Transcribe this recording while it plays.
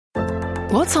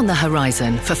What's on the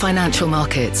horizon for financial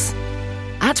markets?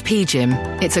 At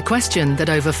PGIM, it's a question that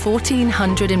over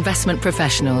 1,400 investment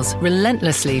professionals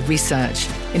relentlessly research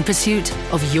in pursuit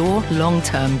of your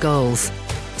long-term goals.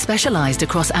 Specialized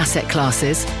across asset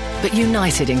classes, but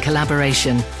united in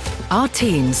collaboration, our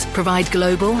teams provide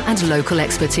global and local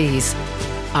expertise.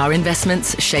 Our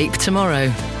investments shape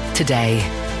tomorrow, today.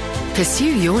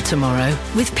 Pursue your tomorrow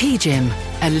with PGIM,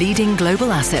 a leading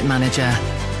global asset manager.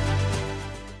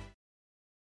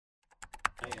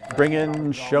 Bring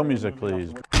in show music,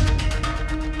 please.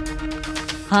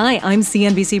 Hi, I'm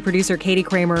CNBC producer Katie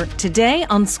Kramer. Today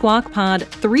on Squawk Pod,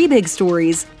 3 big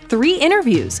stories, 3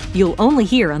 interviews you'll only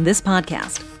hear on this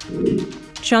podcast.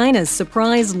 China's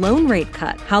surprise loan rate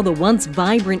cut, how the once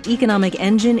vibrant economic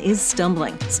engine is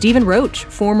stumbling. Stephen Roach,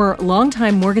 former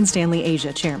longtime Morgan Stanley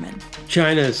Asia chairman.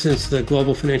 China, since the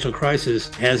global financial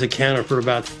crisis, has accounted for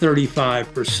about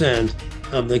 35%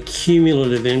 of the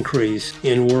cumulative increase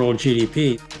in world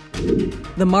GDP.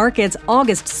 The market's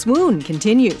August swoon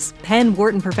continues. Penn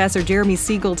Wharton professor Jeremy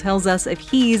Siegel tells us if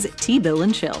he's T-bill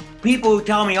and chill. People who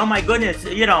tell me, oh my goodness,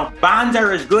 bonds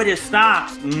are as good as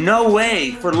stocks. No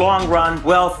way for long-run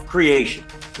wealth creation.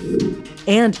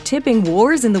 And tipping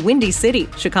wars in the Windy City.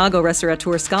 Chicago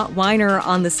restaurateur Scott Weiner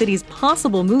on the city's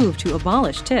possible move to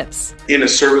abolish tips. In a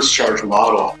service charge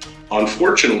model,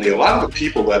 unfortunately, a lot of the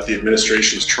people that the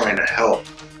administration is trying to help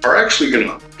are actually going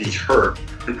to be hurt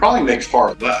and probably make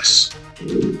far less.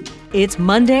 It's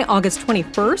Monday, August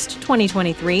 21st,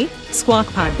 2023. Squawk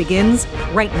Pod begins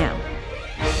right now.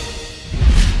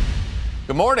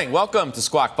 Good morning. Welcome to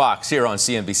Squawk Box here on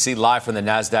CNBC, live from the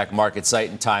NASDAQ market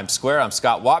site in Times Square. I'm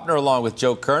Scott Wapner, along with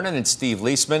Joe Kernan and Steve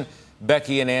Leisman.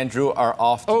 Becky and Andrew are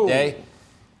off today.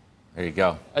 There you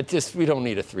go. We don't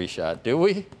need a 3-shot, do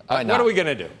we? Why not? What are we going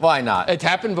to do? Why not? It's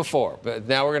happened before, but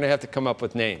now we're going to have to come up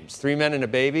with names. 3 men and a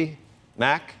baby.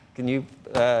 Mac, can you,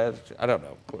 I don't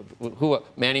know. Who?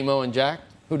 Manny, Mo, and Jack?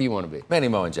 Who do you want to be? Manny,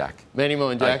 Mo, and Jack. Manny, Mo,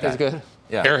 and Jack is good?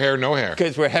 Yeah. Hair, no hair.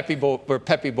 Because we're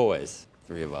peppy boys.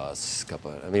 3 of us.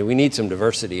 We need some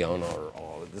diversity on our.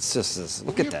 It's just this.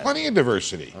 Look at that. Plenty of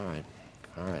diversity.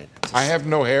 All right. I have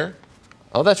no hair.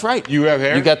 Oh, that's right. You have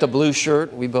hair? You got the blue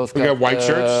shirt. We both got white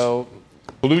shirts.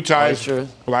 Blue ties,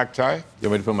 black tie. You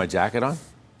want me to put my jacket on?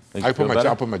 I'll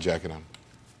put my jacket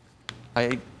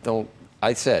on.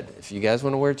 I said, if you guys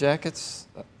want to wear jackets,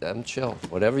 I'm chill.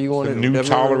 Whatever you want to do. The new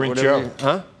tolerant Joe.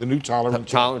 Huh? The new tolerant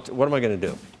Joe. What am I going to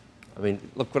do?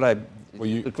 Look what I'm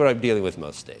dealing with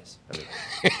most days.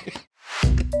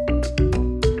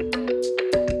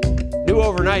 New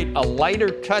overnight, a lighter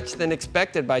touch than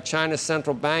expected by China's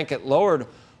central bank. It lowered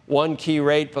one key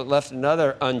rate but left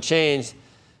another unchanged.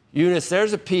 Eunice,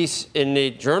 there's a piece in the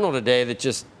Journal today that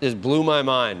just blew my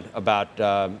mind about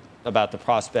the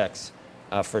prospects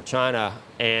for China,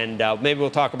 and maybe we'll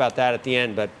talk about that at the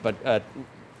end. But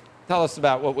tell us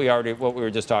about what we were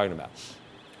just talking about.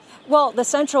 Well, the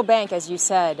central bank, as you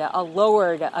said,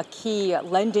 lowered a key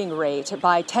lending rate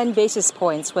by 10 basis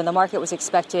points when the market was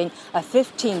expecting a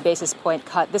 15 basis point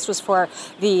cut. This was for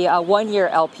the 1-year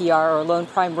LPR, or loan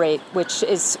prime rate, which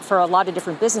is for a lot of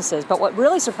different businesses. But what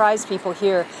really surprised people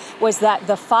here was that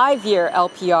the 5-year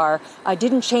LPR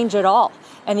didn't change at all.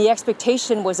 And the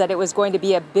expectation was that it was going to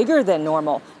be a bigger than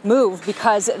normal move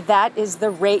because that is the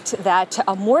rate that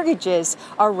mortgages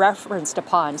are referenced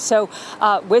upon. So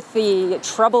with the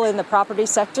trouble in the property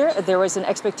sector, there was an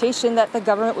expectation that the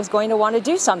government was going to want to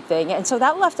do something. And so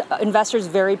that left investors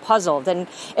very puzzled. And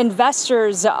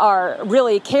investors are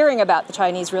really caring about the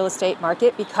Chinese real estate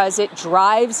market because it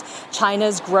drives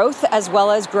China's growth as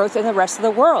well as growth in the rest of the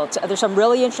world. There's some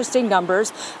really interesting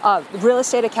numbers. Real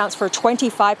estate accounts for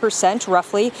 25%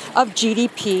 roughly of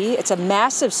GDP. It's a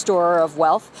massive store of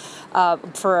wealth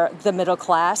for the middle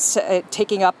class,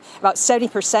 taking up about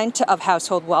 70% of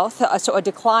household wealth. So a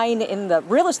decline in the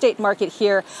real estate market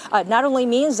here not only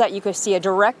means that you could see a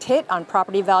direct hit on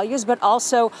property values, but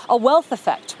also a wealth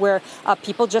effect where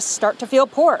people just start to feel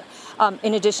poor.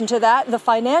 In addition to that, the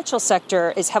financial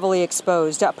sector is heavily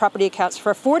exposed. Property accounts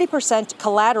for 40%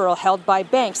 collateral held by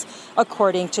banks,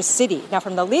 according to Citi. Now,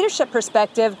 from the leadership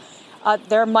perspective,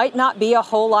 there might not be a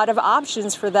whole lot of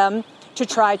options for them to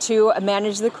try to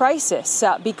manage the crisis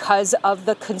because of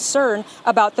the concern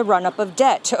about the run-up of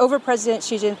debt. Over President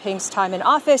Xi Jinping's time in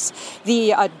office,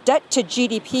 the debt to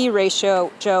GDP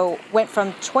ratio, Joe, went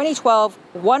from 2012,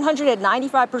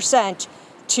 195%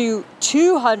 to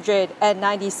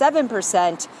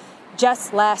 297%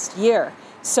 just last year.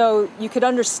 So you could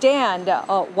understand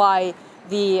why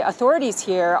the authorities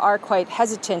here are quite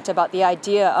hesitant about the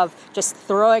idea of just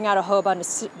throwing out a whole bunch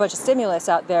of stimulus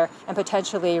out there and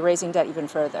potentially raising debt even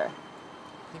further.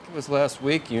 think it was last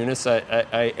week, Eunice,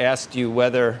 I asked you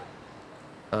whether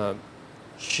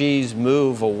Xi's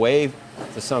move away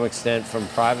to some extent from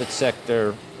private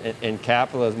sector and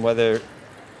capitalism, whether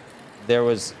there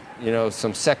was,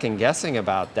 some second guessing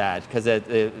about that, because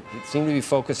it seemed to be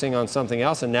focusing on something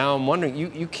else. And now I'm wondering,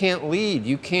 you can't lead.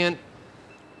 You can't,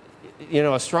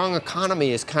 a strong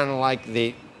economy is kind of like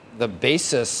the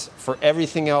basis for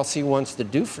everything else he wants to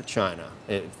do for China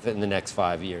in the next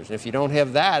 5 years. And if you don't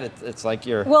have that, it's like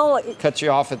it cuts you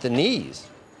off at the knees.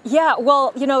 Yeah,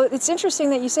 well, it's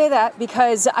interesting that you say that,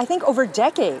 because I think over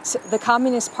decades, the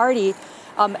Communist Party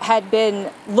had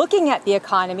been looking at the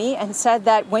economy and said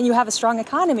that when you have a strong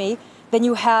economy, then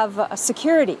you have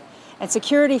security, and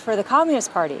security for the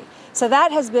Communist Party. So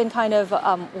that has been kind of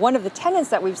one of the tenets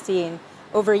that we've seen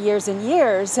over years and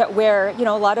years, where,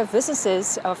 a lot of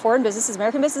businesses, foreign businesses,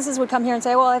 American businesses would come here and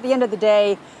say, well, at the end of the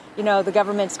day, the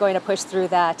government's going to push through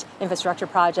that infrastructure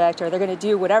project, or they're going to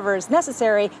do whatever is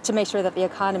necessary to make sure that the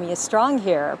economy is strong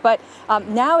here. But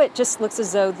now it just looks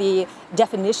as though the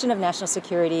definition of national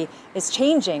security is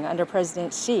changing under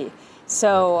President Xi.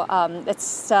 So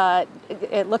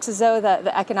it looks as though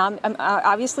the economic,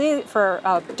 obviously for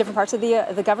different parts of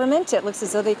the government, it looks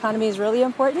as though the economy is really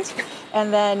important.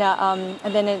 And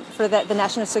then for the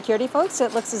national security folks,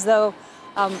 it looks as though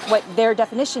what their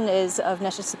definition is of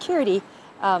national security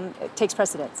takes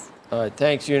precedence. All right,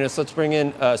 thanks, Eunice. Let's bring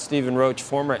in Stephen Roach,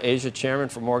 former Asia chairman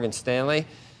for Morgan Stanley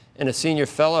and a senior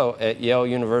fellow at Yale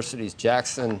University's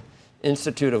Jackson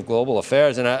Institute of Global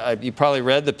Affairs. And you probably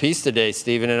read the piece today,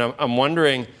 Stephen, and I'm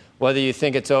wondering whether you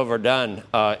think it's overdone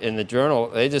in the Journal.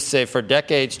 They just say, for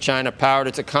decades, China powered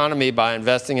its economy by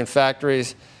investing in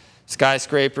factories,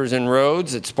 skyscrapers, and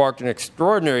roads. It sparked an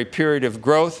extraordinary period of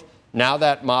growth. Now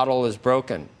that model is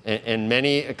broken. And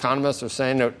many economists are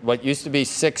saying that what used to be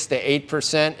 6 to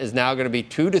 8% is now going to be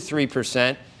 2 to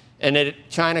 3%, and that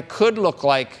China could look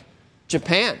like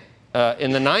Japan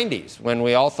in the 90s, when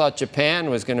we all thought Japan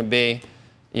was going to be,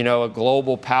 a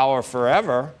global power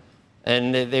forever.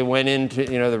 And they went into,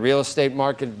 the real estate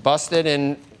market busted,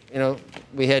 and,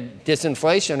 we had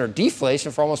disinflation or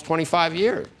deflation for almost 25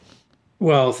 years.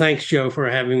 Well, thanks, Joe, for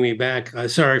having me back.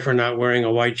 Sorry for not wearing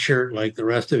a white shirt like the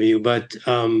rest of you. But,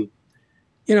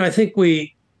 I think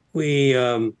we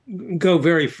go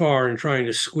very far in trying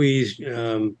to squeeze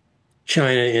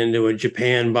China into a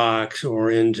Japan box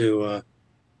or into a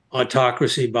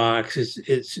autocracy box.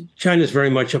 China's very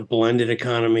much a blended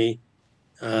economy.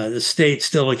 The state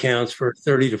still accounts for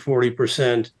 30 to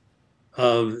 40%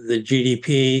 of the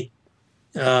GDP.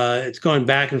 It's gone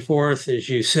back and forth, as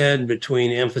you said,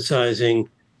 between emphasizing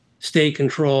state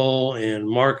control and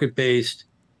market-based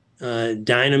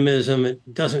dynamism.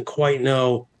 It doesn't quite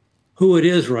know who it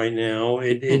is right now.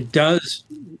 It does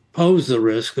pose the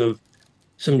risk of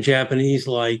some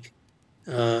Japanese-like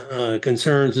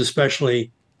concerns,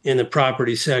 especially in the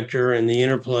property sector and the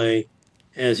interplay,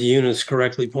 as Eunice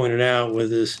correctly pointed out,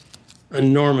 with this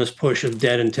enormous push of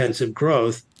debt-intensive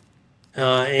growth.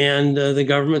 And the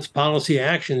government's policy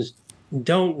actions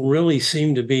don't really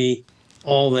seem to be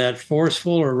all that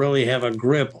forceful or really have a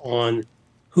grip on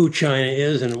who China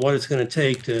is and what it's going to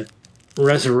take to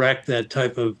resurrect that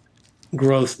type of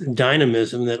growth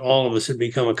dynamism that all of us have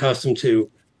become accustomed to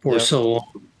for so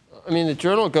long. I mean, the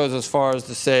Journal goes as far as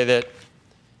to say that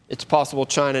it's possible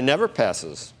China never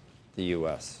passes the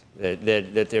U.S.,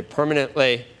 that they're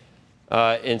permanently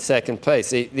in second place.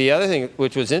 The other thing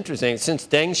which was interesting, since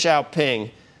Deng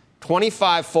Xiaoping,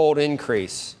 25-fold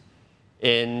increase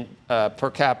in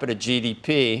per capita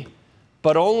GDP,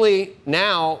 but only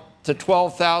now to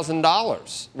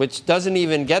 $12,000, which doesn't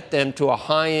even get them to a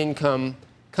high-income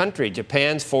country.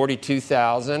 Japan's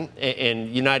 $42,000,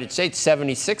 and United States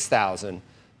 $76,000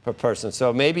 per person.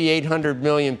 So maybe 800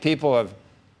 million people have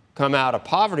come out of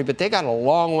poverty, but they got a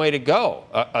long way to go.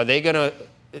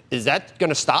 Is that going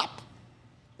to stop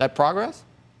that progress?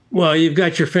 Well, you've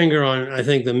got your finger on, I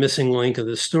think, the missing link of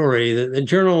the story. The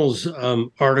Journal's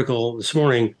article this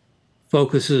morning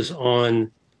focuses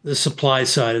on the supply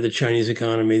side of the Chinese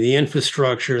economy, the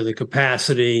infrastructure, the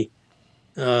capacity,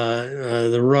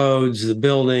 the roads, the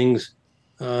buildings,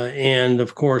 and,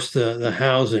 of course, the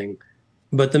housing.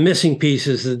 But the missing piece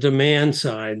is the demand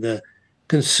side. The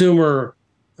consumer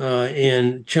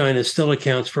in China still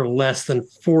accounts for less than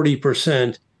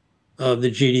 40% of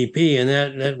the GDP, and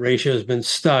that ratio has been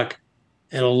stuck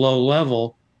at a low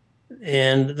level.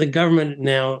 And the government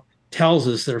now tells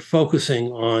us they're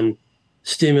focusing on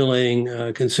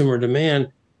stimulating consumer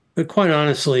demand. But quite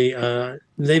honestly,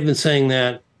 they've been saying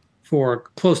that for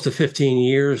close to 15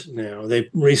 years now. They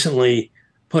recently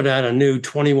put out a new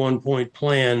 21-point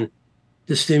plan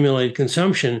to stimulate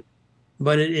consumption.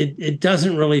 but it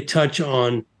doesn't really touch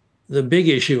on the big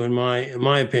issue, in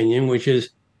my opinion, which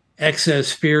is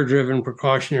excess fear-driven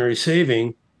precautionary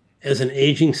saving, as an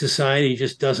aging society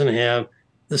just doesn't have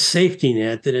the safety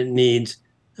net that it needs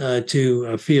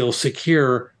to feel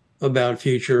secure about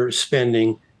future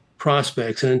spending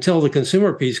prospects. And until the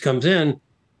consumer piece comes in,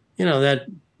 that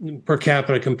per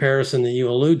capita comparison that you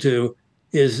allude to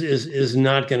is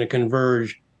not going to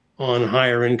converge on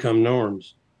higher income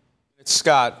norms.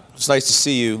 Scott, it's nice to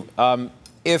see you.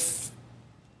 If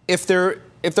there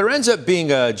ends up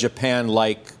being a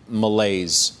Japan-like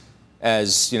malaise,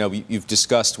 as you've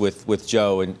discussed with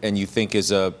Joe, and you think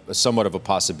is a somewhat of a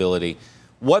possibility,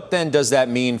 what then does that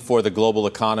mean for the global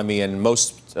economy, and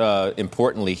most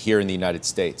importantly here in the United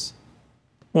States?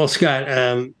 Well, Scott,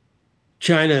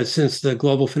 China, since the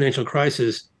global financial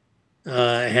crisis,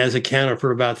 has accounted for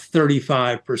about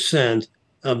 35%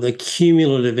 of the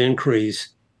cumulative increase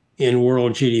in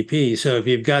world GDP. So if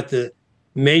you've got the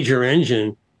major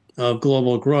engine of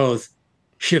global growth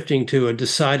shifting to a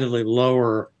decidedly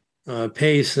lower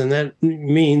pace, then that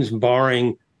means,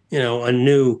 barring a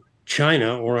new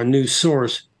China or a new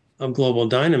source of global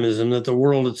dynamism, that the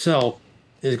world itself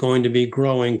is going to be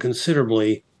growing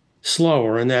considerably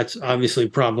slower, and that's obviously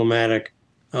problematic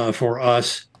for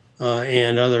us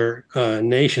and other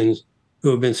nations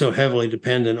who have been so heavily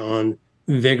dependent on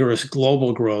vigorous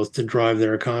global growth to drive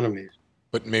their economies.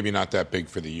 But maybe not that big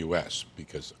for the U.S.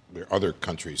 because there are other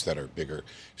countries that are bigger.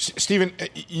 Stephen,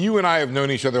 you and I have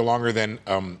known each other longer than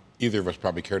either of us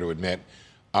probably care to admit.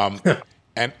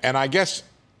 And I guess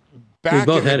back we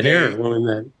both in the had day, hair when we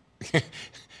met.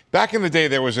 Back in the day,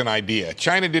 there was an idea.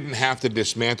 China didn't have to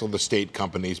dismantle the state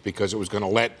companies because it was going to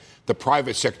let the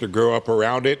private sector grow up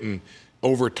around it. And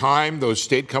over time, those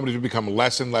state companies would become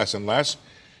less and less and less.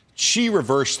 Xi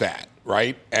reversed that,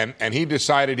 right? And he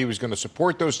decided he was going to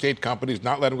support those state companies,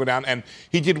 not let them go down. And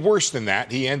he did worse than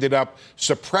that. He ended up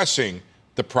suppressing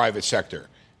the private sector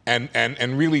and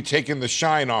really taking the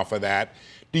shine off of that.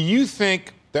 Do you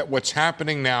think that what's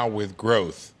happening now with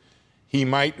growth, he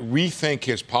might rethink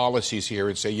his policies here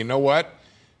and say, you know what,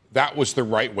 that was the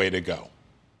right way to go?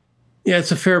 Yeah,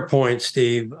 it's a fair point,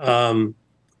 Steve. I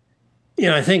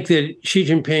think that Xi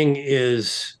Jinping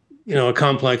is, a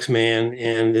complex man,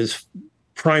 and his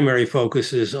primary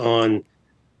focus is on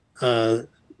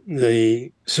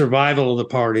the survival of the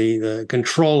party, the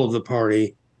control of the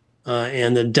party,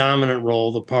 and the dominant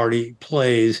role the party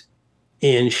plays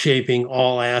in shaping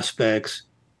all aspects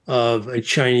of a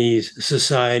Chinese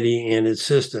society and its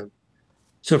system.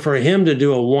 So for him to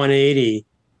do a 180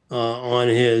 on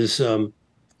his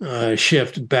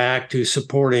shift back to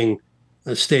supporting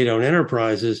state-owned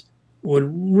enterprises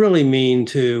would really mean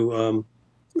to,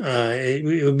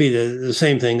 it would be the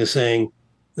same thing as saying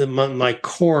that my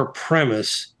core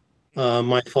premise,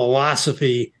 my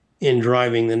philosophy in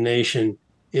driving the nation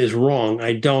is wrong.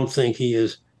 I don't think he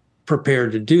is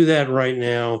prepared to do that right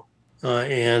now.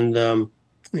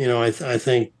 I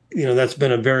think, that's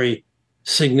been a very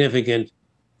significant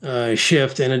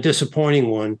shift and a disappointing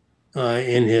one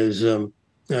in his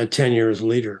tenure as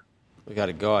leader. We got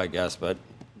to go, I guess. But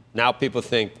now people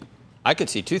think, I could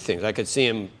see two things. I could see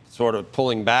him sort of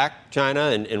pulling back China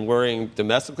and worrying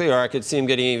domestically, or I could see him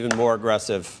getting even more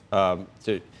aggressive.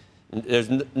 There's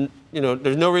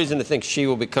no reason to think Xi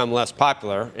will become less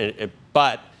popular,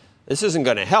 but this isn't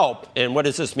going to help. And what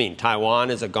does this mean? Taiwan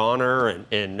is a goner,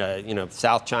 and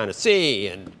South China Sea,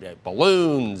 and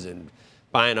balloons, and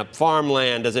buying up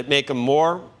farmland. Does it make them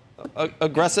more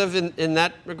aggressive in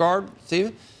that regard,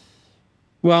 Stephen?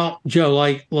 Well, Joe,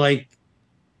 like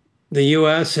the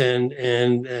U.S. and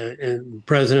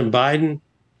President Biden,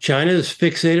 China is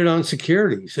fixated on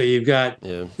security. So you've got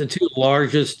the two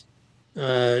largest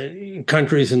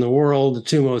countries in the world, the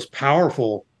two most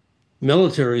powerful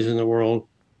militaries in the world,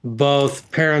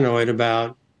 both paranoid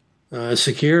about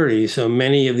security. So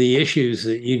many of the issues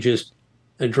that you just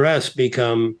addressed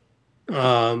become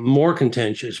more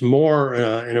contentious, more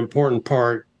an important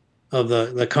part of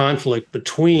the conflict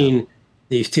between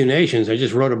these two nations. I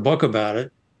just wrote a book about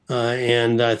it,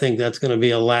 and I think that's going to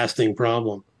be a lasting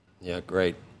problem. Yeah,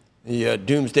 great. The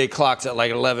doomsday clock's at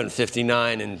like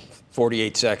 11:59 and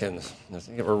 48 seconds.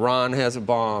 Iran has a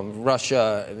bomb.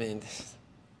 Russia,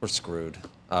 we're screwed.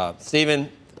 Stephen,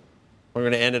 we're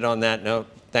going to end it on that note.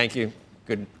 Thank you.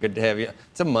 Good to have you.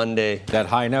 It's a Monday. That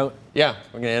high note? Yeah,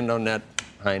 we're going to end on that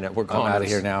high note. We're goners. I'm out of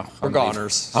here now. We're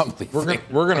goners.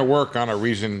 We're going to work on a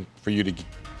reason for you to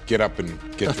get up and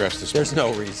get dressed this morning. There's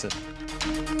no reason.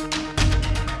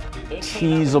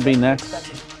 Cheese will be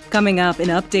next. Coming up, an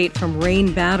update from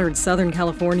rain-battered Southern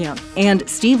California. And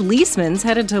Steve Leisman's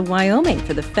headed to Wyoming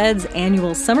for the Fed's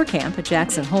annual summer camp at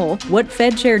Jackson Hole. What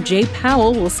Fed Chair Jay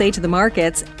Powell will say to the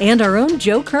markets. And our own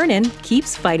Joe Kernan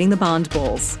keeps fighting the bond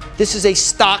bulls. This is a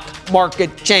stock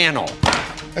market channel.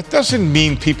 That doesn't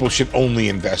mean people should only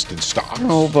invest in stocks.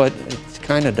 No, but it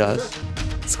kind of does.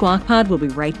 Squawk Pod will be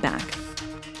right back.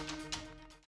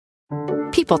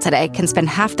 People today can spend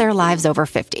half their lives over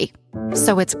 50.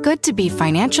 So it's good to be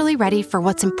financially ready for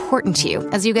what's important to you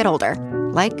as you get older,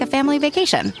 like a family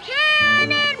vacation.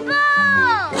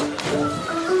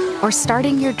 Or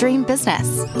starting your dream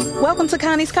business. Welcome to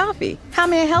Connie's Coffee. How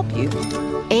may I help you?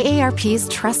 AARP's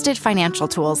trusted financial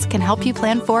tools can help you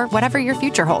plan for whatever your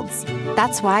future holds.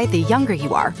 That's why the younger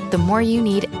you are, the more you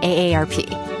need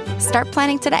AARP. Start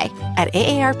planning today at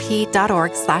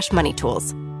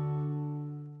aarp.org/moneytools.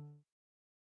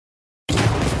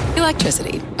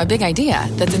 Electricity, a big idea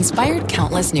that's inspired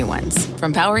countless new ones.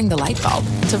 From powering the light bulb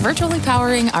to virtually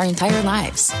powering our entire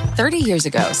lives. 30 years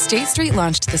ago, State Street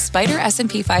launched the Spider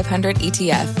S&P 500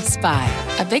 ETF, SPY.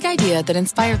 A big idea that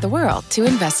inspired the world to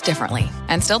invest differently,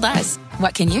 and still does.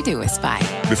 What can you do with SPY?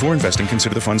 Before investing,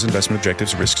 consider the fund's investment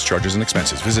objectives, risks, charges, and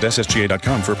expenses. Visit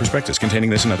ssga.com for a prospectus containing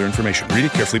this and other information. Read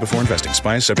it carefully before investing.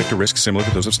 SPY is subject to risks similar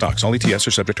to those of stocks. All ETFs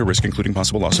are subject to risk, including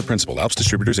possible loss of principal. Alps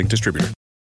Distributors, Inc. Distributor.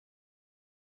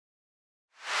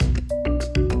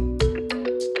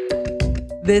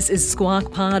 This is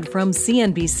Squawk Pod from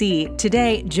CNBC.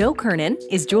 Today, Joe Kernan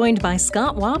is joined by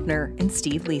Scott Wapner and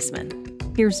Steve Leisman.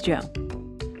 Here's Joe.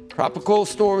 Tropical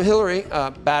storm Hilary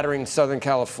battering Southern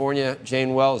California.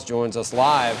 Jane Wells joins us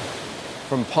live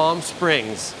from Palm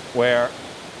Springs, where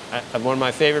one of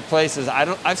my favorite places.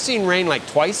 I've seen rain like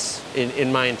twice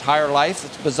in my entire life.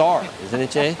 It's bizarre, isn't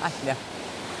it, Jane? I know.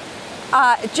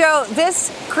 Joe,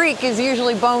 this creek is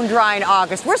usually bone dry in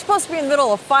August. We're supposed to be in the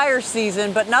middle of fire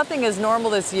season, but nothing is normal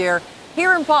this year.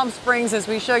 Here in Palm Springs, as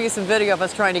we show you some video of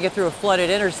us trying to get through a flooded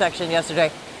intersection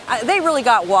yesterday, they really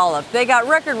got walloped. They got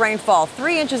record rainfall,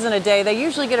 3 inches in a day. They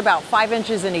usually get about 5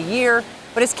 inches in a year.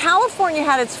 But as California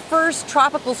had its first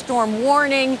tropical storm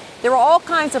warning, there were all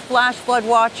kinds of flash flood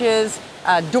watches.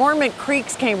 Dormant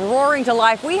creeks came roaring to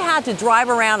life. We had to drive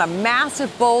around a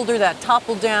massive boulder that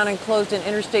toppled down and closed an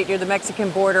interstate near the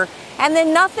Mexican border. And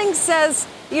then nothing says,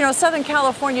 Southern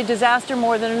California disaster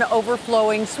more than an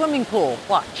overflowing swimming pool.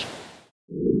 Watch.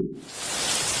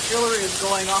 Hilary is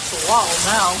going off the wall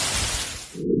now.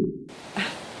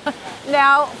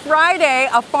 Now, Friday,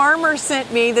 a farmer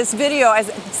sent me this video.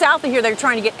 As south of here, they're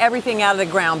trying to get everything out of the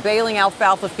ground, baling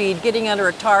alfalfa feed, getting under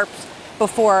a tarp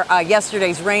before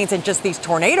yesterday's rains and just these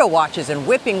tornado watches and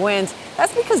whipping winds.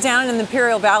 That's because down in the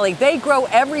Imperial Valley, they grow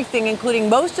everything, including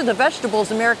most of the vegetables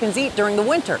Americans eat during the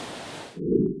winter.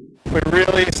 We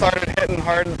really started hitting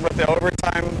hard with the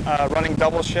overtime, running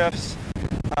double shifts,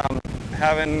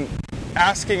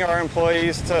 asking our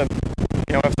employees to,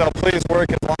 if they'll please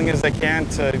work as long as they can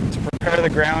to prepare the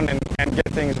ground and get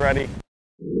things ready.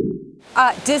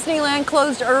 Disneyland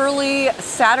closed early.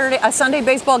 Sunday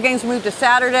baseball games moved to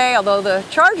Saturday, although the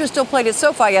Chargers still played at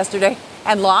SoFi yesterday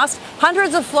and lost.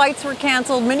 Hundreds of flights were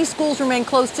canceled. Many schools remain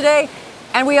closed today.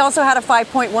 And we also had a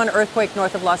 5.1 earthquake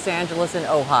north of Los Angeles in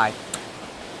Ojai.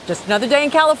 Just another day in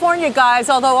California, guys,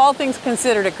 although all things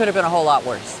considered, it could have been a whole lot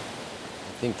worse.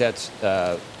 I think that's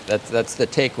the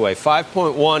takeaway.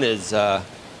 5.1 is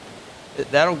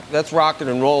that's rocking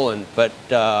and rolling, but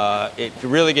to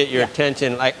really get your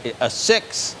attention, like a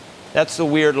 6, that's the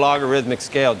weird logarithmic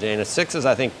scale, Jane. A 6 is,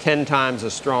 I think, 10 times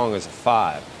as strong as a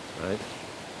 5, right?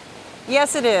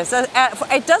 Yes, it is.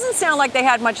 It doesn't sound like they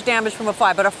had much damage from a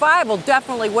 5, but a 5 will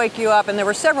definitely wake you up, and there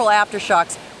were several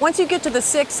aftershocks. Once you get to the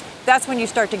 6, that's when you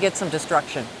start to get some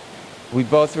destruction. We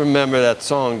both remember that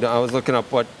song. I was looking up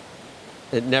what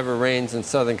It Never Rains in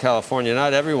Southern California.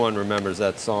 Not everyone remembers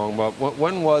that song, but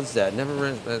when was that? Never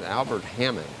Rains, Albert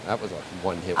Hammond. That was a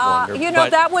one-hit wonder.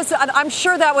 I'm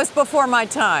sure that was before my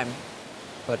time.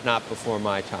 But not before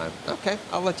my time. Okay,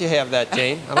 I'll let you have that,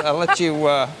 Jane. I'll let you.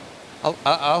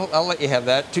 I'll let you have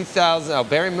that. 2000. Oh,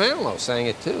 Barry Manilow sang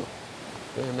it too.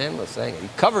 Barry Manilow sang it. He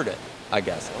covered it, I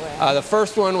guess. The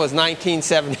first one was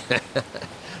 1970.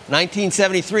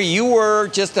 1973. You were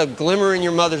just a glimmer in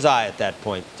your mother's eye at that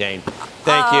point, Jane.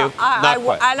 Thank you. Not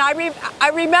quite. And I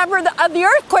remember the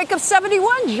earthquake of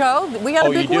 '71, Joe. We had a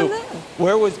big one then.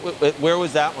 Where was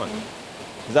that one?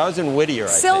 Because I was in Whittier.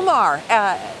 Sylmar.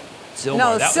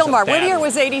 Sylmar. Whittier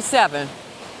was '87.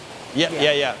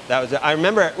 Yeah. That was. I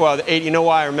remember. Well, you know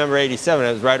why I remember '87?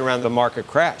 It was right around the market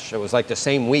crash. It was like the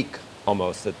same week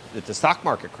almost that the stock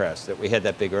market crashed that we had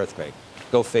that big earthquake.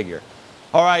 Go figure.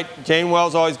 All right, Jane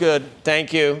Wells, always good.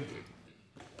 Thank you.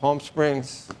 Palm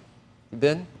Springs, you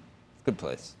been? Good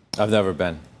place. I've never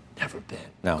been. Never been.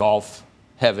 No. Golf,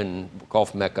 heaven,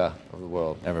 golf mecca of the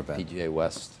world. Never been. PGA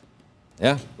West.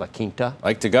 Yeah. La Quinta.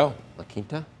 Like to go. La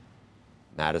Quinta.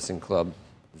 Madison Club.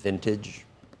 Vintage.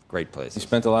 Great place. You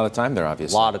spent a lot of time there,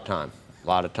 obviously. A lot of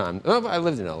time. Oh, I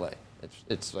lived in L.A.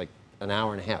 It's like an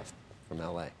hour and a half from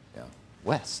L.A. Yeah.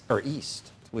 West or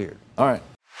east. It's weird. All right.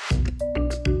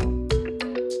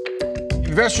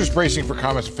 Investors bracing for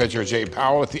comments from Fed Chair Jay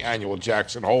Powell at the annual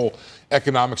Jackson Hole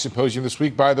Economic Symposium this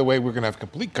week. By the way, we're going to have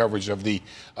complete coverage of the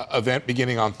event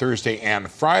beginning on Thursday and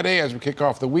Friday. As we kick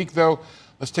off the week, though,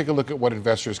 let's take a look at what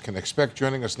investors can expect.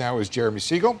 Joining us now is Jeremy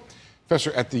Siegel,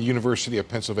 professor at the University of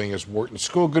Pennsylvania's Wharton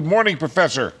School. Good morning,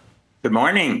 Professor. Good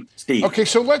morning, Steve. Okay,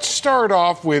 so let's start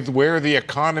off with where the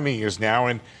economy is now.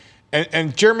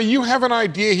 And Jeremy, you have an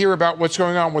idea here about what's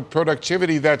going on with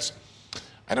productivity that's,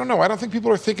 I don't know, I don't think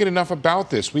people are thinking enough about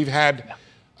this. We've had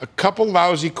a couple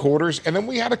lousy quarters, and then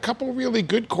we had a couple really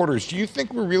good quarters. Do you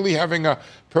think we're really having a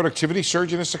productivity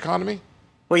surge in this economy?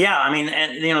 Well, yeah. I mean,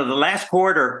 the last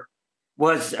quarter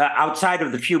was, outside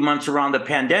of the few months around the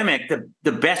pandemic,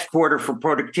 the best quarter for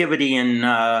productivity in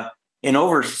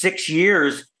over 6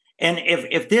 years. And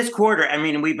if this quarter, I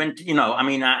mean, we've been,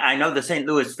 I know the St.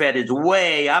 Louis Fed is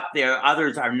way up there.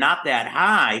 Others are not that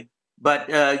high. But,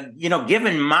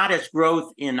 given modest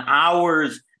growth in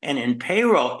hours and in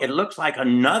payroll, it looks like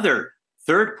another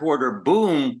third quarter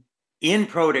boom in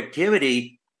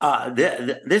productivity.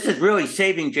 This is really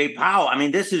saving Jay Powell. I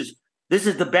mean, this is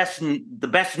the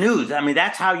best news. I mean,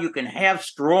 that's how you can have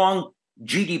strong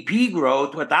GDP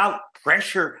growth without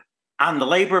pressure on the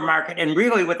labor market and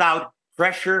really without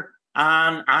pressure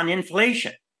on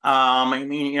inflation. That's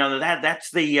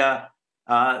the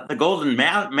golden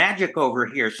magic over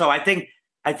here. So I think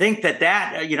that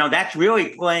that's really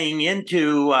playing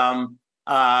into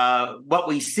what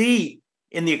we see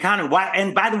in the economy.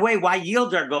 And by the way, why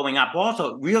yields are going up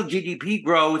also. Real GDP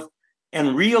growth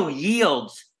and real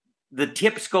yields, the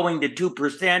tips going to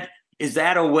 2%. Is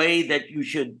that a way that you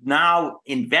should now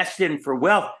invest in for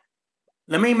wealth?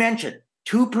 Let me mention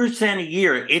 2% a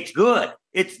year. It's good.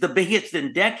 It's the biggest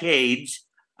in decades.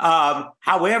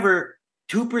 However,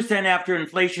 2% after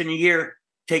inflation a year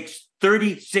takes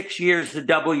 36 years to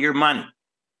double your money.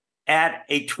 At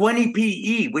a 20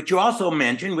 PE, which you also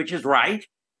mentioned, which is right,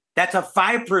 that's a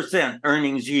 5%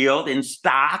 earnings yield in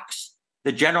stocks,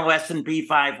 the general S&P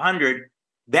 500.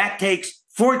 That takes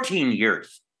 14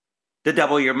 years to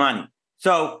double your money.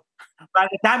 So by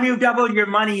the time you double your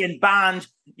money in bonds,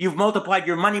 you've multiplied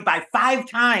your money by 5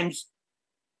 times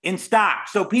in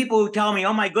stocks. So people who tell me,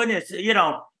 oh my goodness,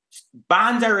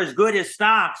 bonds are as good as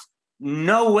stocks,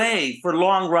 no way for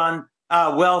long run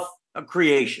wealth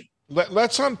creation.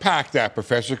 Let's unpack that,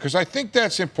 Professor, because I think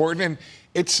that's important, and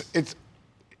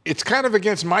it's kind of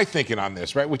against my thinking on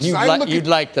this, right? Which you'd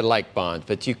like to like bonds,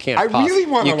 but you can't. I really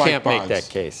want to like bonds. You can't make that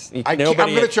case. I'm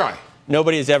going to try.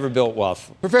 Nobody has ever built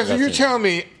wealth. Professor, you're telling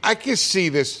me I can see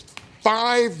this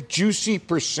 5 juicy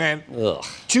percent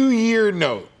 2-year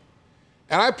note,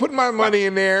 and I put my money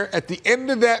in there. At the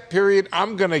end of that period,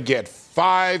 I'm going to get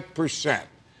 5%.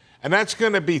 And that's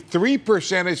going to be 3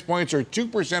 percentage points or 2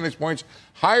 percentage points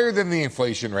higher than the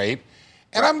inflation rate.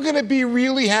 And I'm going to be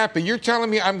really happy. You're telling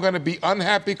me I'm going to be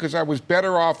unhappy because I was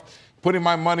better off putting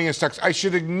my money in stocks. I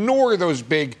should ignore those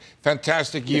big,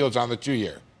 fantastic yields on the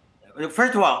 2-year.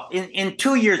 First of all, in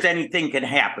 2 years, anything can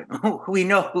happen. we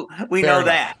know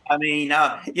that. I mean,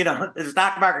 the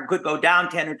stock market could go down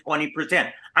 10 or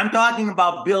 20%. I'm talking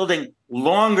about building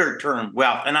longer term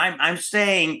wealth. And I'm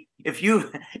saying if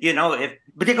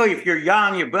particularly if you're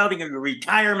young, you're building a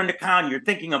retirement account, you're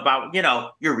thinking about,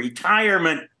 your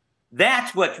retirement,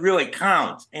 that's what really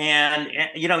counts. And,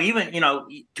 even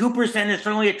 2% is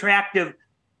certainly attractive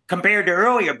compared to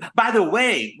earlier. By the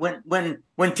way,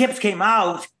 when tips came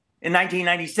out in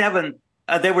 1997,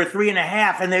 they were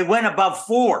 3.5 and they went above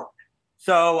 4.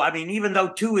 So, I mean, even though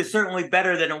 2 is certainly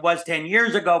better than it was 10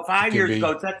 years ago, 5 years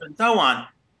ago, et cetera, and so on,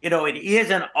 it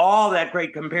isn't all that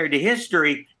great compared to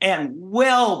history and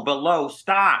well below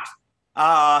stocks.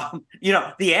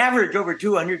 The average over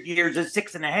 200 years is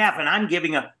 6.5, and I'm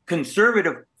giving a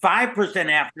conservative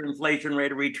 5% after inflation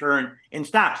rate of return in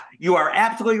stocks. You are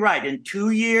absolutely right. In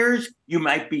 2 years, you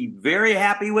might be very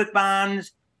happy with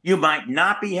bonds. You might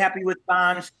not be happy with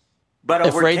bonds. But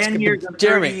over 10 years and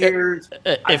 30 years,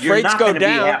 if you're rates not go going to be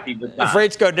down, happy with bonds. if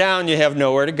rates go down, you have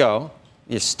nowhere to go.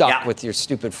 You're stuck with your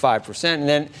stupid 5%. And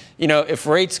then, if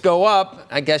rates go up,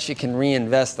 I guess you can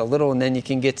reinvest a little and then you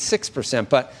can get 6%.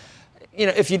 But,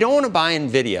 if you don't want to buy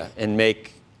NVIDIA and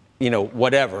make,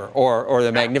 whatever, or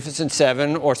the Magnificent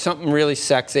Seven or something really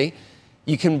sexy,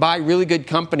 you can buy really good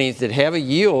companies that have a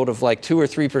yield of like 2 or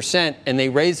 3%, and they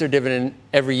raise their dividend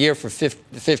every year for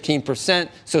 15%.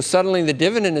 So suddenly the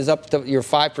dividend is up to your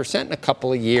 5% in a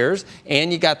couple of years,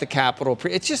 and you got the capital.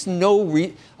 It's just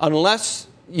unless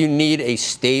you need a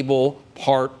stable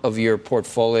part of your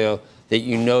portfolio that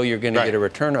you know you're going to get a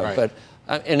return of. But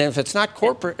and if it's not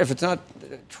corporate, if it's not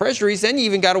treasuries, then you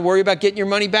even got to worry about getting your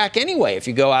money back anyway if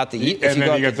you go out the and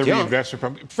then you got the reinvestment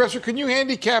from Professor. Can you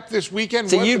handicap this weekend?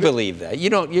 So you believe that? You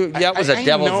don't? That was a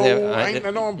devil's. I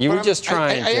know. You were just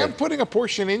trying. I am putting a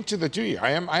portion into the 2 year.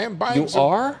 I am buying. You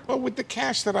are? Well, with the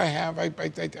cash that I have,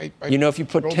 you know, if you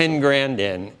put 10 grand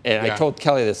in, and I told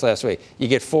Kelly this last week, you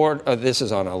get 4. This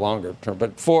is on a longer term,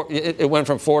 but 4. It went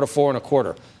from 4 to 4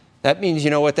 1/4. That means, you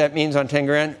know what that means on 10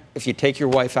 grand? If you take your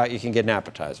wife out, you can get an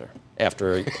appetizer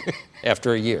after a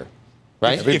year,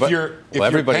 right?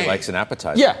 Everybody likes an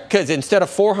appetizer. Yeah, because instead of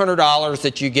 $400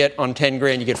 that you get on 10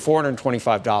 grand, you get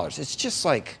 $425. It's just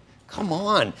like, come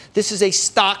on. This is a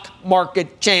stock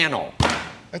market channel.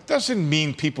 That doesn't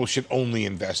mean people should only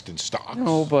invest in stocks.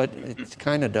 No, but it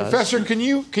kind of does. Professor, can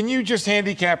you just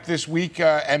handicap this week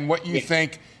and what you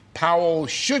think Powell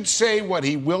should say, what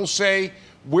he will say?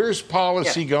 Where's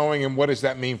policy going, and what does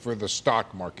that mean for the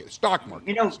stock market?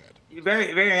 You know,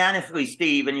 very, very honestly,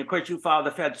 Steve, and of course you follow the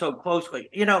Fed so closely.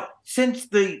 You know, since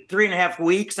the 3.5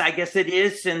 weeks, I guess it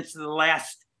is, since the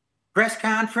last press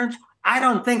conference, I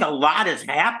don't think a lot has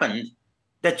happened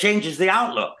that changes the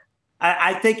outlook.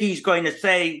 I think he's going to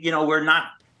say, you know, we're not,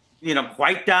 you know,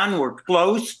 quite done. We're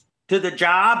close to the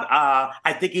job.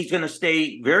 I think he's going to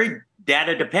stay very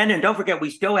data dependent. Don't forget, we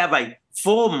still have a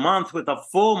full month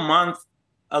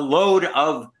a load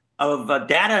of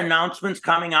data announcements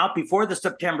coming out before the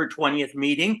September 20th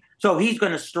meeting. So he's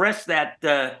going to stress that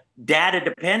data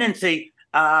dependency.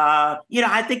 You know,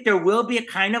 I think there will be a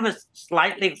kind of a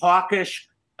slightly hawkish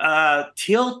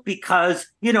tilt because,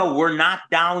 you know, we're not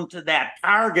down to that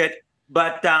target.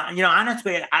 But, you know,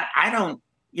 honestly, I don't,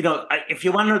 you know, if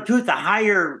you want to know the truth, the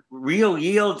higher real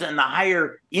yields and the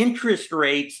higher interest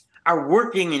rates are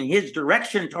working in his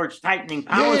direction towards tightening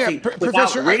policy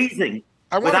without raising.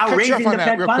 I want to cut you off on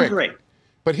that real quick. Rate.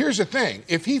 But here's the thing.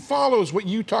 If he follows what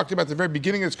you talked about at the very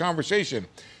beginning of this conversation,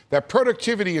 that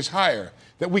productivity is higher,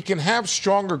 that we can have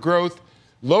stronger growth,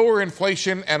 lower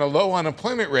inflation, and a low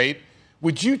unemployment rate,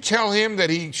 would you tell him that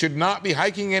he should not be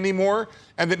hiking anymore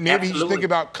and that maybe he should think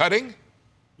about cutting?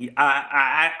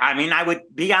 I mean, I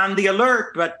would be on the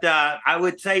alert, but I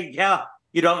would say,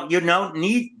 you don't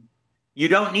need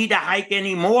to hike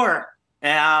anymore.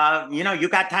 You know, you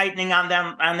got tightening on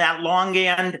that long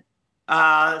end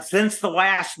since the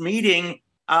last meeting.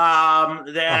 And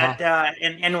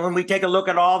when we take a look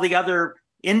at all the other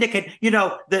indicators, you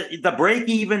know, the break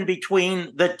even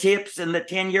between the tips and the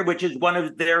 10-year, which is one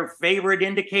of their favorite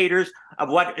indicators of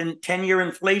what 10-year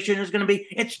inflation is going to be,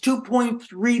 it's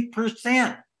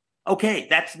 2.3%. Okay,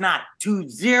 that's not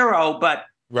 2.0, but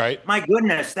my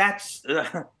goodness, that's.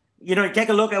 You know, take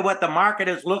a look at what the market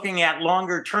is looking at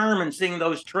longer term and seeing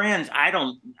those trends. I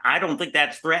don't think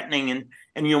that's threatening.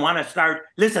 And you want to start.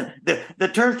 Listen, the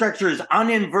term structure is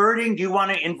uninverting. Do you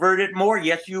want to invert it more?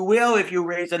 Yes, you will if you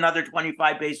raise another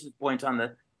 25 basis points on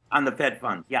the Fed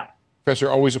funds. Yeah. Professor,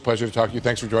 always a pleasure to talk to you.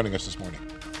 Thanks for joining us this morning.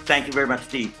 Thank you very much,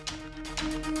 Steve.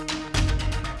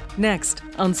 Next,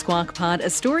 on Squawk Pod, a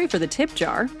story for the tip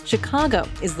jar. Chicago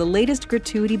is the latest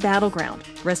gratuity battleground.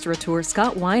 Restaurateur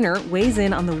Scott Weiner weighs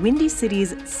in on the Windy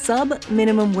City's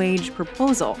sub-minimum wage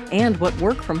proposal and what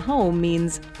work from home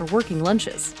means for working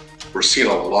lunches. We're seeing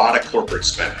a lot of corporate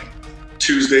spending.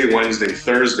 Tuesday, Wednesday,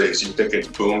 Thursdays, you think it's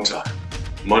boom time.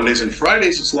 Mondays and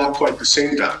Fridays, it's not quite the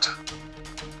same downtime.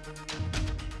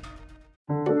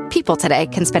 People today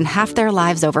can spend half their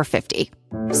lives over 50.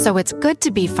 So it's good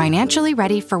to be financially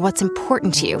ready for what's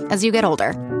important to you as you get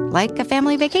older, like a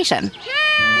family vacation.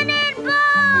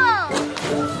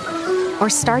 Or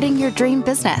starting your dream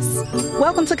business.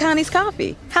 Welcome to Connie's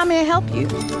Coffee. How may I help you?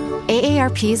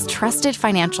 AARP's trusted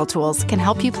financial tools can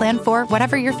help you plan for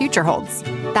whatever your future holds.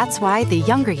 That's why the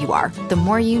younger you are, the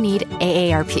more you need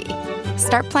AARP.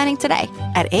 Start planning today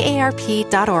at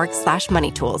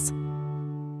aarp.org/moneytools.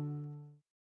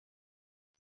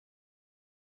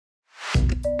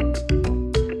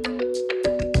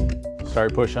 Sorry,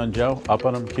 push on Joe. Up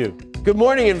on him, Q. Good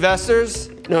morning, investors.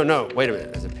 No, wait a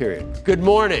minute. There's a period. Good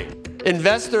morning.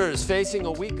 Investors facing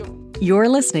a week of... You're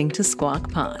listening to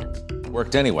Squawk Pod.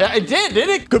 Worked anyway. It did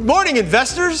it? Good morning,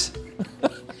 investors.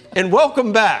 And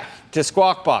welcome back to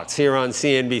Squawk Box here on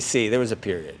CNBC. There was a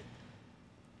period.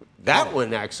 That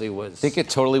one actually was... I think it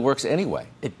totally works anyway.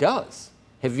 It does.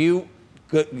 Have you...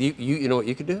 You know what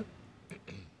you could do?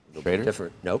 Trader?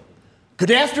 Different. Nope.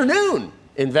 Good afternoon,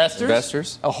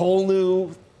 Investors. A whole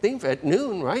new thing at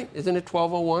noon, right? Isn't it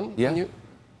 12:01? Yeah.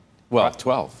 Well,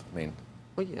 12. I mean.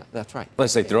 Well, yeah, that's right.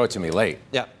 Unless they throw it to me late.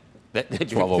 Yeah. 12:01.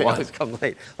 They always come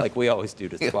late, like we always do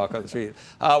to Squawk on the Street.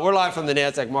 We're live from the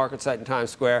NASDAQ market site in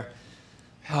Times Square.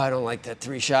 Oh, I don't like that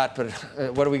 3-shot, but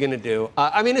what are we going to do?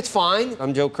 I mean, it's fine.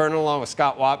 I'm Joe Kernan along with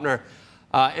Scott Wapner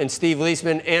and Steve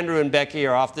Leisman. Andrew and Becky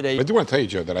are off today. I do want to tell you,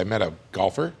 Joe, that I met a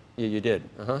golfer. Yeah, you did.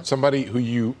 Somebody who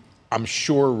you, I'm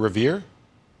sure, revere.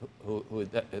 Who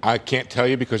that? I can't tell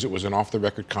you because it was an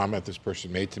off-the-record comment this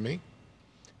person made to me,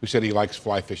 who said he likes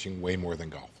fly fishing way more than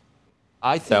golf.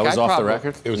 I think that was off the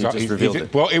record. It was. You just revealed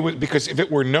it. Well, it was because if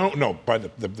it were by the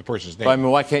person's name. But I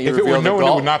mean, why can't you reveal the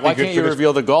golfer? Why can't you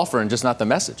reveal the golfer and just not the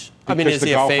message? I mean, is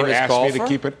he a famous golfer? The golfer asked me to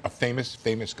keep it a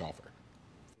famous golfer.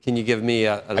 Can you give me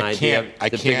an idea?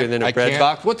 Bigger than a bread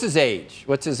box. What's his age?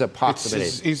 What's his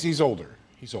approximate age? He's older.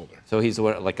 He's older. So he's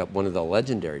like one of the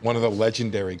legendary. One of the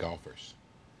legendary golfers.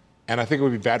 And I think it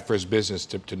would be bad for his business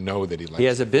to know that he likes. He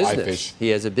has a business. Fly fish. He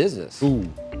has a business. Ooh,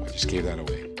 I just gave that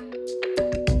away.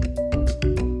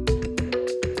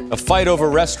 A fight over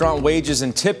restaurant wages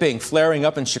and tipping flaring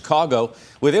up in Chicago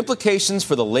with implications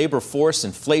for the labor force,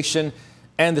 inflation,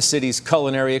 and the city's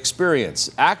culinary experience.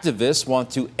 Activists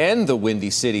want to end the Windy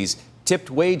City's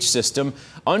tipped wage system,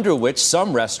 under which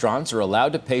some restaurants are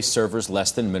allowed to pay servers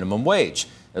less than minimum wage,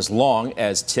 as long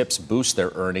as tips boost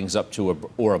their earnings up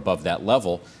to or above that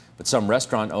level. But some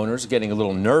restaurant owners are getting a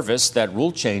little nervous that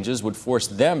rule changes would force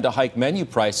them to hike menu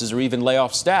prices or even lay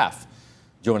off staff.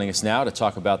 Joining us now to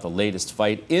talk about the latest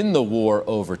fight in the war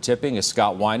over tipping is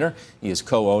Scott Weiner. He is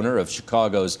co-owner of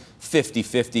Chicago's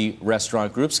 50/50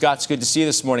 restaurant group. Scott, it's good to see you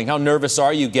this morning. How nervous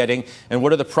are you getting, and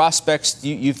what are the prospects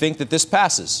you think that this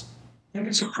passes? I think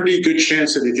it's a pretty good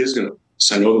chance that it is going to.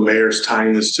 So I know the mayor's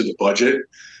tying this to the budget,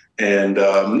 and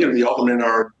the aldermen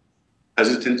are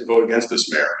hesitant to vote against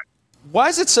this mayor. Why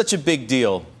is it such a big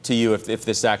deal to you if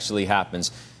this actually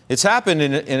happens? It's happened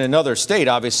in another state,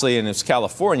 obviously, and it's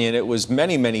California, and it was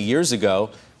many, many years ago.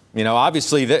 You know,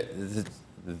 obviously,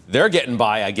 they're getting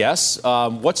by, I guess.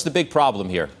 What's the big problem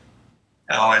here?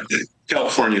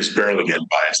 California is barely getting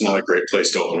by. It's not a great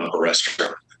place to open up a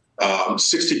restaurant.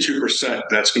 62%,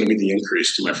 that's going to be the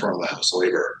increase to my front of the house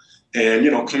labor. And,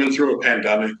 coming through a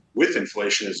pandemic with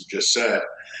inflation, as you just said,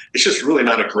 it's just really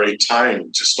not a great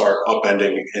time to start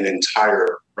upending an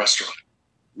entire restaurant,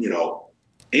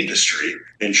 industry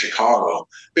in Chicago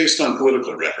based on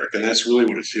political rhetoric. And that's really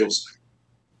what it feels like.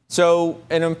 So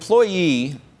an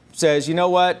employee says, you know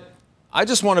what? I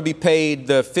just want to be paid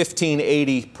the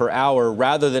 $15.80 per hour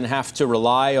rather than have to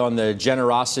rely on the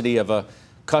generosity of a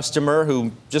customer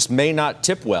who just may not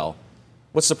tip well.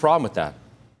 What's the problem with that?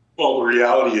 Well, the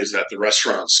reality is that the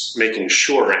restaurant's making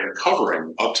sure and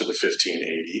covering up to the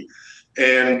 $15.80.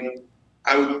 And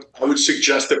I would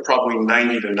suggest that probably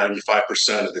 90 to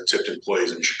 95% of the tipped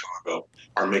employees in Chicago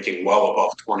are making well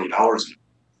above $20 an hour.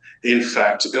 In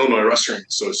fact, the Illinois Restaurant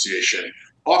Association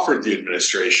offered the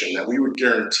administration that we would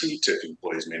guarantee tipped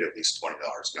employees made at least $20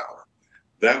 an hour.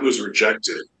 That was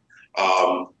rejected,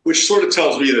 which sort of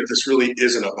tells me that this really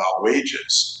isn't about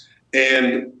wages.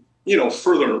 And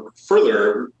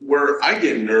further, where I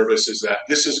get nervous is that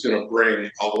this is going to bring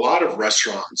a lot of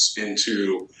restaurants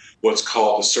into what's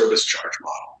called the service charge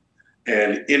model.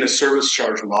 And in a service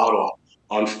charge model,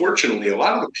 unfortunately, a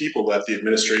lot of the people that the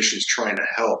administration is trying to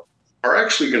help are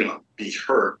actually going to be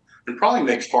hurt and probably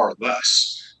make far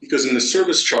less, because in the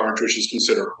service charge, which is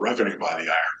considered revenue by the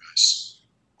IRS,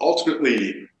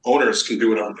 ultimately owners can do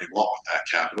whatever they want with that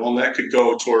capital, and that could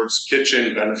go towards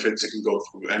kitchen benefits. It can go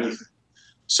through anything.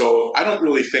 So I don't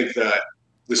really think that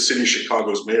the city of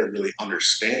Chicago's mayor really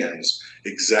understands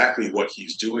exactly what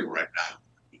he's doing right now.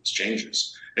 These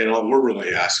changes, and all we're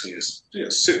really asking is,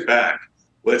 sit back.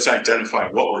 Let's identify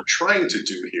what we're trying to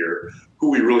do here, who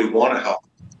we really want to help,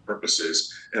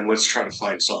 purposes, and let's try to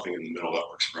find something in the middle that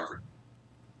works for everyone.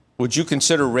 Would you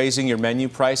consider raising your menu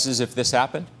prices if this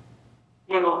happened?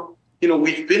 Well,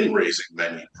 we've been raising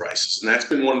menu prices, and that's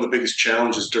been one of the biggest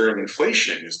challenges during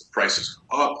inflation is the prices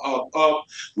up.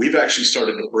 We've actually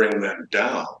started to bring them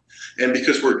down. And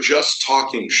because we're just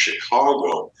talking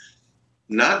Chicago,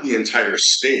 not the entire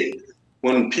state,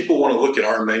 when people want to look at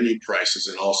our menu prices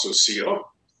and also see,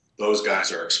 those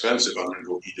guys are expensive, I'm going to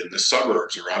go eat in the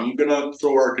suburbs, or I'm going to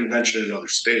throw our convention in another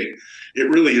state, it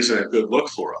really isn't a good look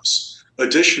for us.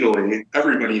 Additionally,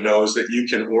 everybody knows that you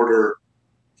can order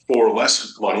for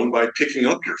less money by picking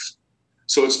up your food.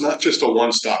 So it's not just a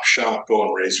one-stop shop, go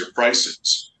and raise your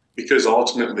prices, because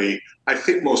ultimately, I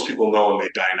think most people know when they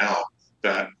dine out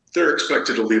that they're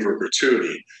expected to leave a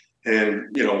gratuity.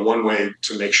 And, one way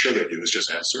to make sure they do is just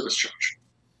add service charge.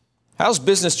 How's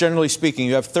business generally speaking?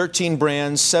 You have 13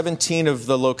 brands, 17 of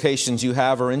the locations you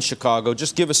have are in Chicago.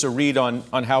 Just give us a read on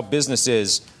how business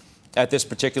is at this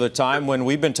particular time when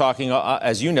we've been talking,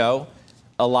 as you know,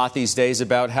 a lot these days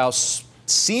about how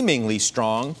seemingly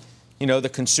strong, the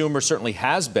consumer certainly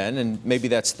has been, and maybe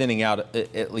that's thinning out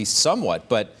at least somewhat.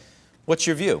 But what's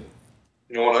your view?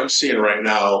 What I'm seeing right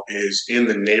now is in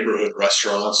the neighborhood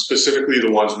restaurants, specifically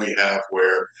the ones we have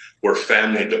where we're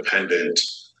family dependent,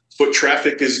 foot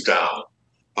traffic is down.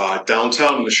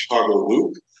 Downtown in the Chicago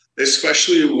Loop,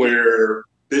 especially where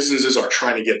businesses are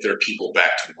trying to get their people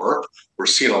back to work, we're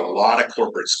seeing a lot of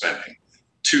corporate spending.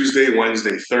 Tuesday,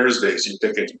 Wednesday, Thursdays, you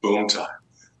think it's boom time.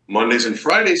 Mondays and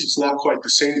Fridays, it's not quite the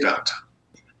same downtown.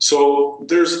 So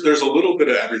there's a little bit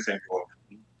of everything going on.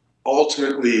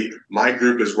 Ultimately, my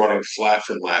group is running flat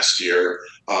from last year.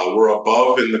 We're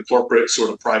above in the corporate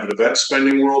sort of private event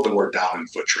spending world, and we're down in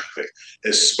foot traffic,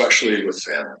 especially with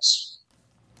families.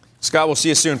 Scott, we'll see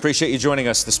you soon. Appreciate you joining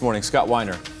us this morning. Scott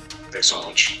Weiner. Thanks so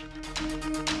much.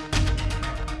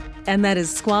 And that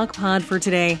is Squawk Pod for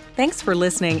today. Thanks for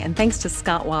listening, and thanks to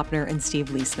Scott Wapner and Steve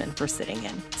Leisman for sitting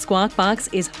in. Squawk Box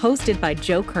is hosted by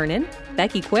Joe Kernan,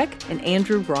 Becky Quick, and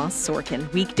Andrew Ross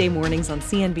Sorkin, weekday mornings on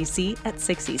CNBC at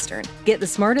 6 Eastern. Get the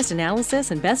smartest analysis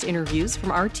and best interviews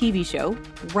from our TV show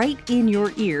right in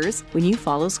your ears when you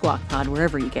follow Squawk Pod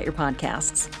wherever you get your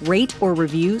podcasts. Rate or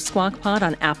review Squawk Pod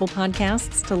on Apple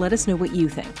Podcasts to let us know what you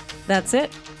think. That's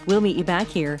it. We'll meet you back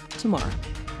here tomorrow.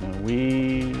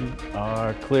 We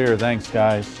are clear. Thanks,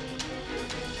 guys.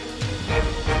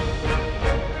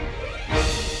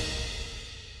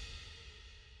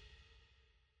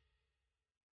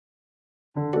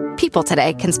 People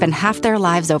today can spend half their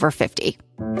lives over 50.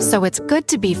 So it's good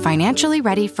to be financially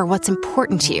ready for what's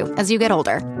important to you as you get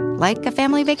older, like a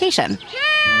family vacation.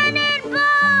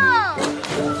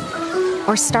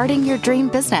 Or starting your dream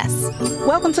business.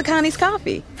 Welcome to Connie's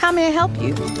Coffee. How may I help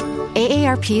you?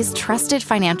 AARP's trusted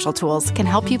financial tools can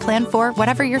help you plan for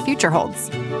whatever your future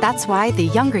holds. That's why the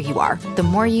younger you are, the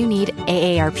more you need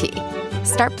AARP.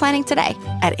 Start planning today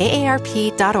at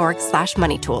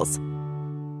aarp.org/moneytools.